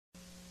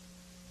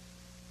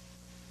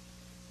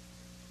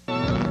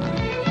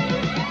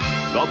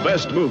The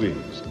best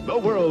movies, the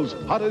world's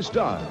hottest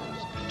stars.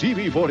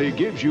 TV40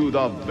 gives you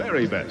the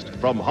very best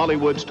from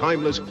Hollywood's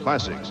timeless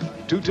classics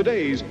to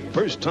today's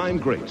first-time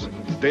greats.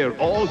 They're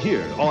all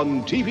here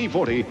on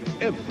TV40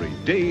 every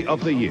day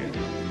of the year.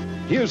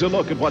 Here's a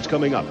look at what's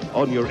coming up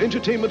on your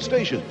entertainment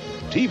station,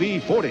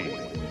 TV40.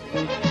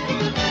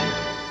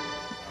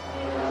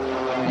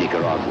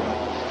 Nicaragua,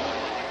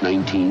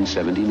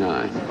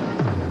 1979.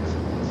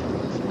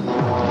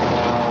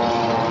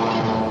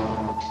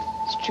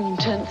 It's June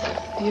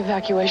 10th, the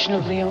evacuation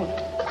of Lyon.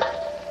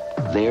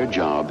 Their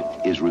job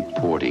is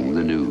reporting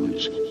the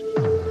news.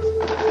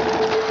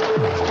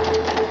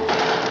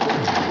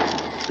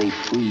 They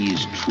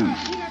freeze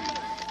truth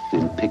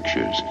in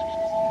pictures.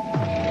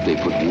 They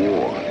put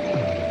war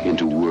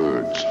into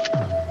words.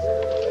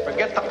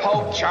 Forget the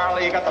Pope,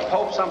 Charlie. You got the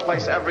Pope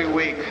someplace every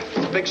week.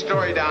 It's a big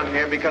story down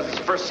here because it's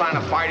the first sign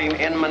of fighting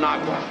in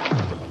Managua.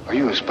 Are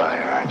you a spy,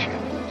 aren't you?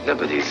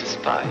 Nobody's a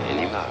spy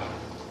anymore.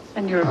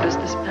 And you're a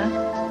businessman?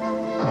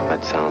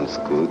 That sounds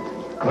good.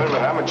 Clearly,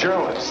 I'm a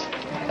journalist.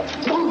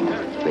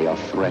 They are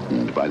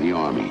threatened by the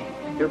army.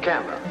 Your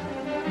camera.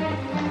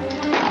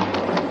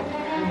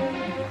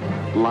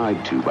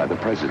 Lied to by the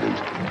president.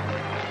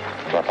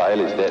 Rafael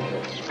is dead.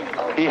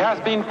 He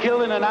has been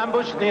killed in an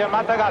ambush near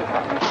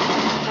Matagalpa.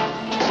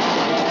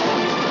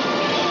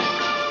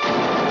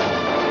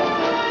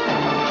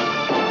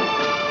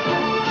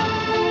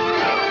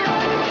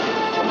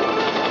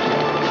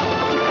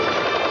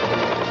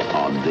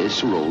 On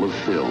this roll of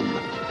film,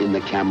 in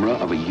the camera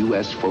of a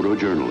U.S.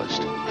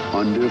 photojournalist,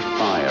 under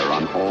fire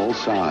on all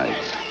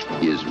sides,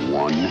 is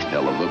one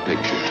hell of a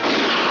picture.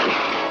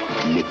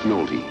 Nick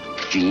Nolte,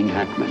 Gene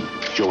Hackman,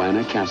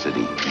 Joanna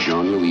Cassidy,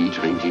 Jean-Louis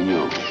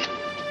Trintignant.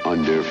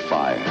 Under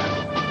fire.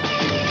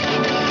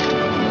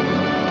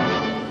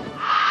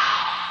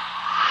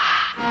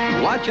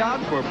 Watch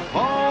out for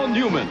Paul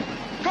Newman.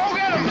 Go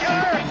get him,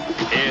 killer!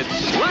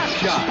 It's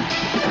Slapshot.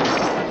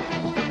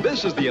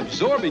 This is the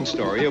absorbing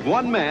story of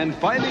one man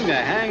fighting to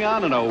hang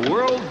on in a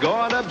world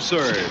gone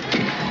absurd.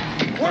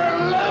 We're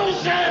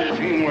losing!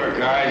 Teamwork,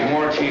 guys.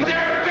 More team.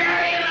 They're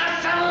burying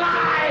us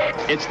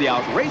alive! It's the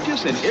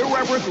outrageous and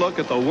irreverent look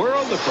at the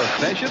world of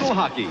professional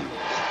hockey.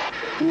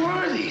 Who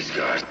are these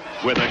guys?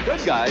 Where the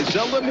good guys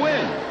seldom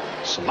win.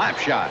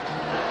 Slapshot.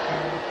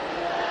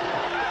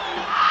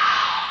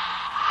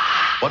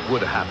 What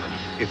would happen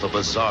if a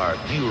bizarre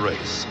new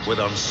race with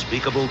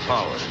unspeakable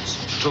powers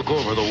took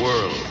over the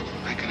world?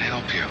 I can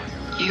help you.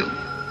 You're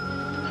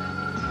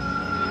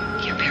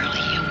barely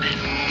human.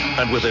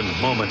 And within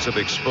moments of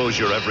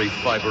exposure, every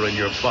fiber in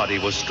your body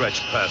was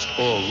stretched past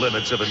all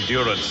limits of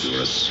endurance.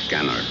 You're a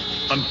scanner.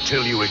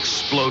 Until you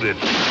exploded.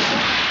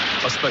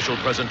 A special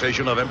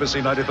presentation of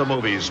Embassy Night at the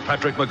Movies.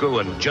 Patrick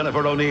McGowan,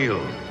 Jennifer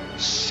O'Neill.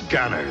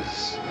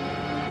 Scanners.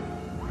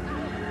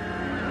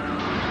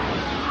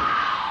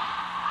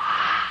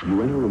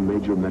 You enter a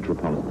major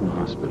metropolitan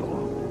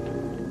hospital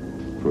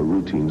for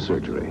routine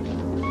surgery.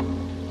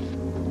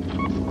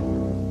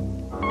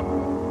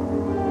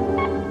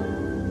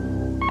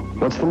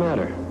 What's the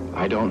matter?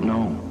 I don't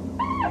know.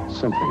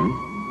 Something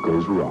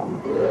goes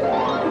wrong.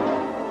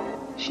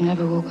 She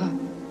never woke up?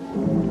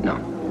 No.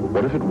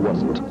 What if it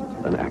wasn't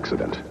an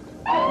accident?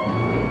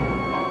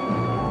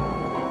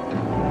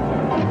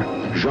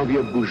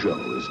 Jean-Pierre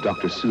Bougeot is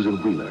Dr.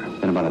 Susan Wheeler.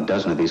 Been about a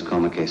dozen of these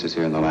coma cases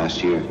here in the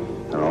last year.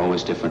 They're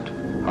always different.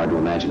 Hard to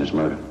imagine as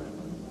murder.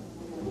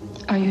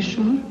 Are you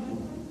sure?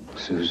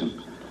 Susan,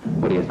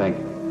 what do you think?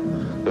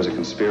 There's a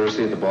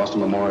conspiracy at the Boston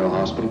Memorial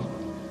Hospital?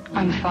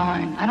 I'm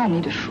fine. I don't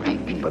need to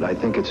shrink. But I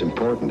think it's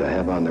important to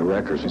have on the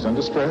record. She's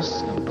under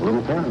stress, a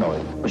little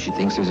paranoid. Well, she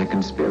thinks there's a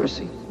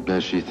conspiracy.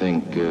 Does she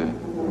think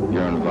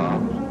you're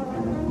involved?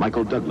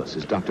 Michael Douglas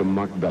is Dr.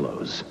 Mark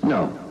Bellows.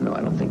 No,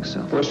 I don't think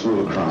so. First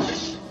rule of crime.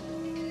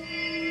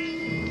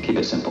 Keep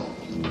it simple.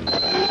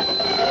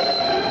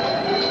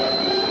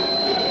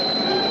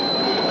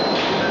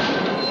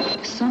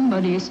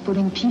 Somebody is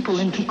putting people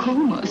into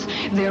comas.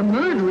 They're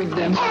murdering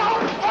them.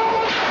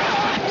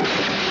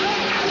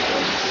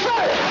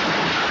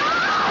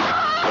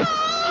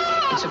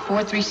 It's a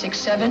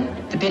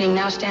 4367. The bidding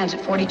now stands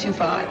at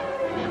 42.5.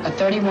 A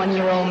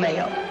 31-year-old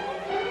male.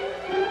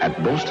 At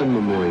Boston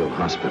Memorial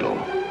Hospital,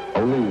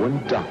 only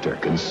one doctor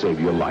can save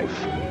your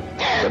life.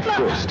 But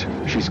first,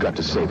 she's got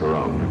to save her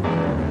own.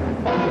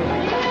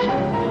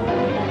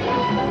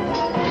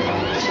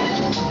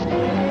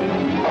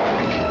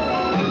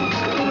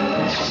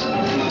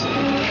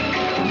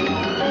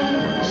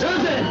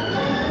 Susan!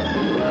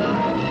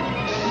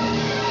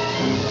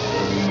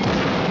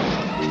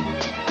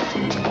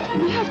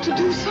 We have to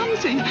do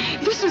something.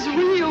 This is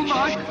real,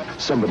 Mark.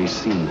 Somebody's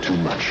seen too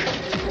much.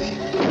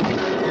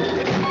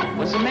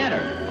 What's the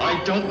matter? I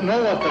don't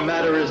know what the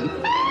matter is.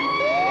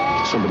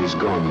 Somebody's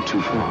gone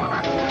too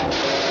far.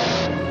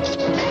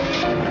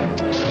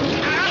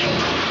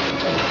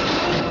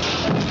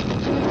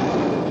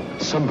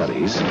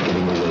 Somebody's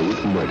getting away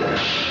with murder.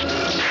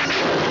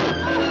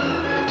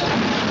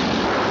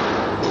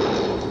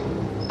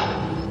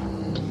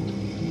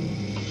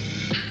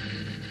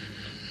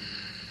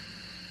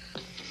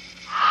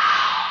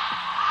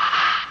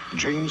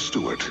 James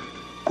Stewart,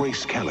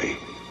 Grace Kelly,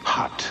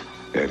 hot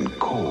and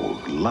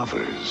cold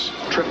lovers.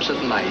 Trips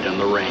at night in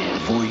the rain.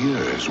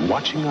 Voyeurs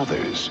watching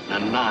others.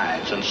 And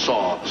knives and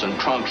saws and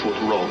trunks with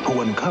rope.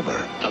 Who uncover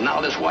And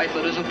now this wife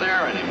that isn't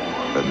there anymore.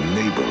 a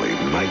neighborly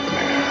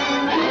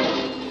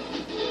nightmare.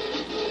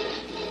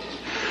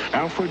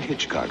 Alfred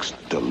Hitchcock's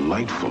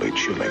delightfully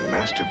chilling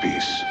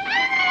masterpiece,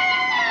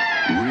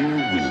 Rear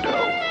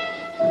Window.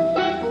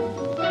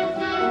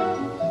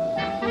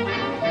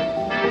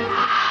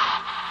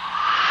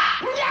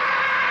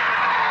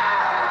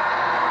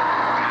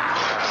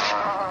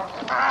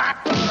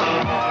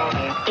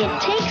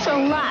 It takes a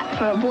lot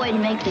for a boy to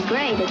make the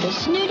grade at the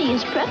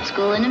snootiest prep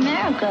school in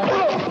America.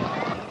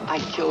 I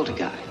killed a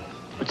guy.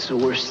 What's the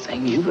worst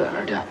thing you've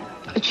ever done?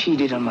 I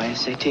cheated on my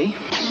SAT. You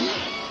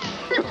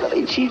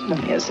really cheated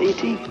on the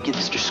SAT? Get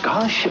Mr.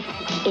 Scholarship.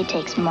 It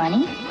takes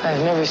money. I've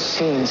never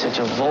seen such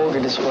a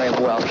vulgar display of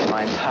wealth in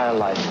my entire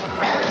life.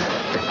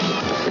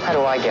 How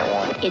do I get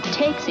one? It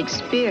takes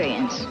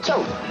experience.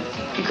 So,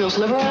 you girls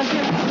live around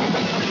here?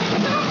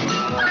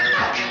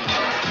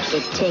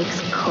 It takes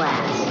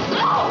class.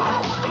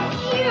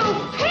 You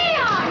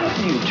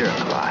peon! You jerk,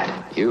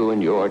 Clyde. You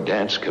and your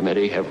dance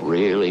committee have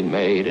really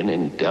made an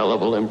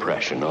indelible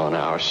impression on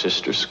our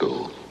sister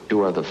school.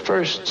 You are the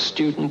first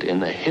student in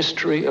the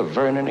history of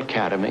Vernon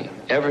Academy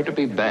ever to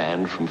be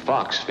banned from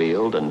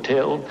Foxfield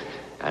until,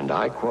 and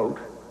I quote,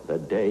 the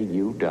day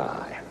you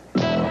die.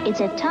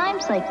 It's at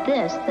times like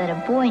this that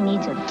a boy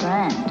needs a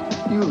friend.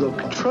 You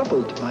look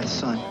troubled, my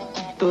son.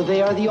 Though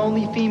they are the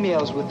only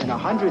females within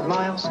 100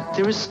 miles,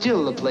 there is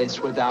still a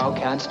place where thou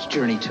canst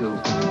journey to.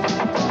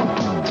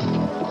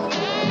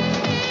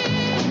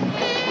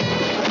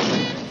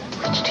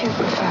 Which do you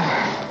prefer?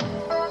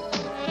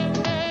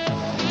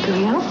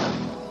 Real?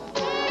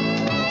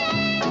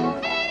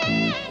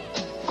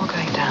 Or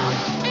going down?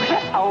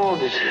 How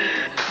old is she?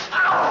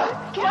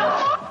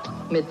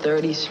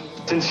 Mid-30s.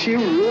 And she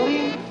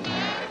really?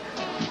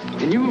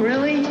 And you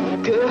really?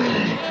 Good.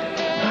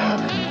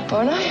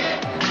 Aren't I?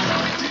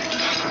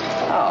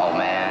 Oh,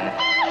 man.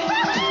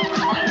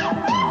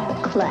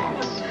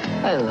 Class.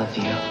 I love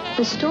you.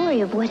 The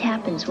story of what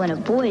happens when a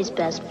boy's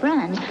best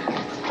friend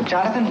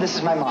Jonathan, this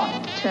is my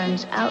mom.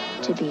 turns out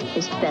to be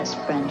his best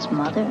friend's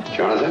mother.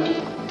 Jonathan,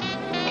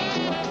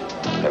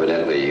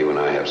 evidently you and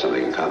I have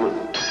something in common.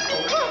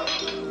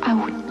 I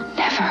would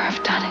never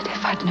have done it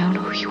if I'd known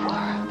who you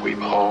were.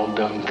 We've all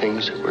done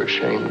things that we're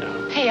ashamed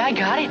of. Hey, I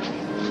got it.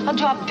 I'll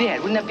drop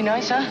dead. Wouldn't that be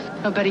nice, huh?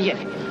 No, better yet,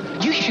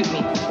 you shoot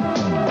me.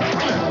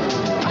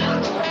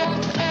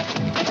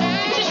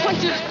 Just wait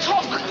to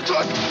talk.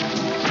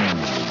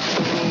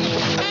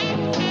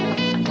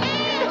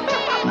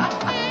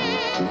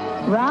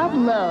 Rob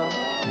Lowe,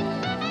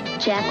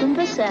 Jacqueline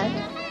Bassett,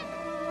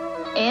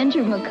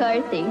 Andrew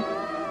McCarthy,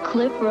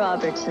 Cliff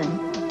Robertson.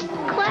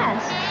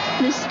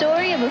 Class, the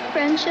story of a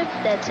friendship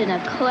that's in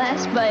a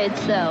class by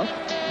itself.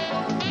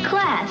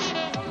 Class,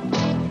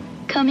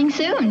 coming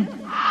soon.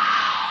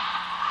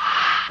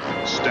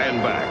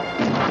 Stand back.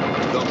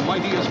 The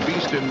mightiest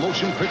beast in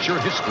motion picture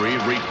history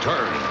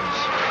returns.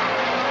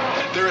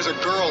 There is a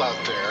girl out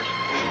there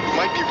who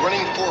might be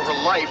running for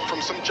her life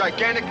from some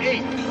gigantic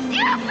ape.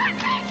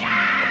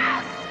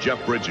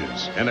 Jeff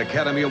Bridges and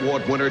Academy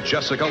Award winner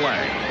Jessica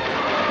Lange.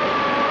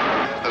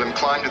 Let him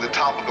climb to the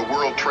top of the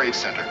World Trade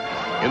Center.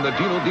 In the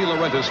Dino De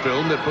Laurentiis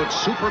film that puts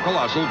Super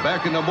Colossal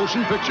back into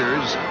motion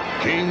pictures,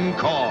 King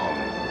Kong.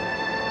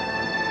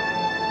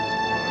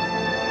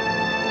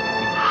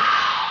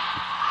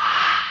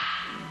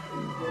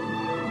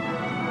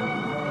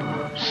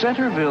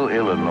 Centerville,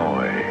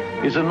 Illinois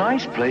is a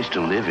nice place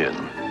to live in.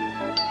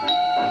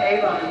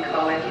 Avon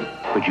College.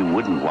 But you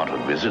wouldn't want to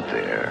visit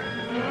there.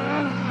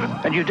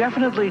 And you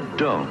definitely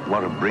don't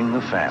want to bring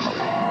the family.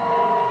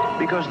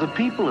 Because the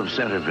people of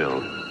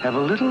Centerville have a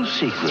little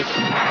secret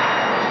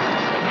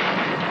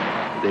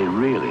they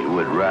really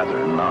would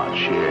rather not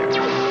share.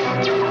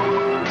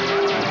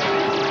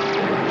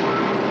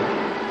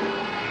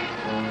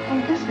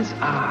 Oh, this is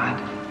odd.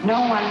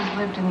 No one's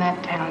lived in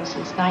that town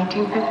since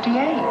 1958.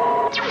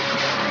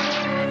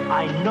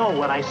 I know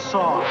what I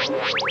saw.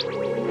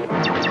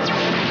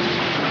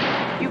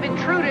 You've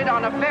intruded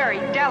on a very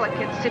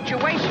delicate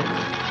situation.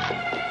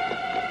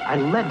 I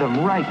led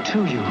them right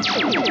to you.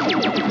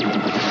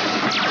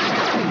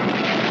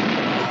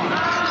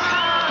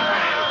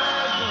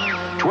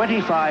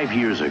 25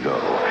 years ago,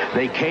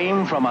 they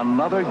came from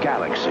another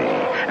galaxy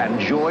and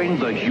joined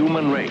the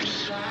human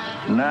race.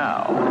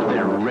 Now,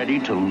 they're ready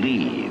to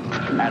leave,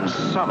 and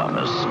some of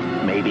us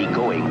may be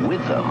going with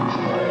them.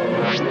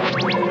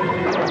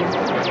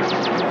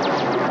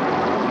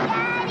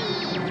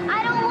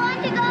 I don't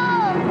want to go.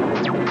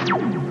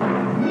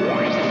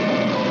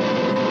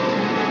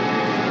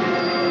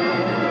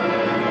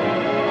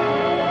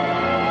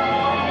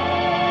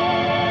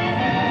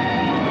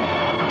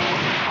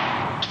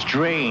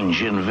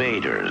 Strange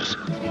invaders.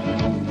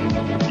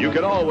 You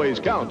can always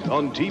count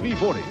on TV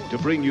 40 to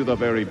bring you the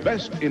very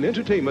best in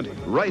entertainment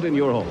right in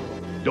your home.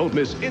 Don't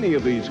miss any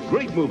of these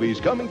great movies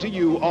coming to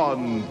you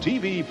on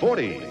TV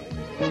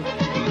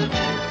 40.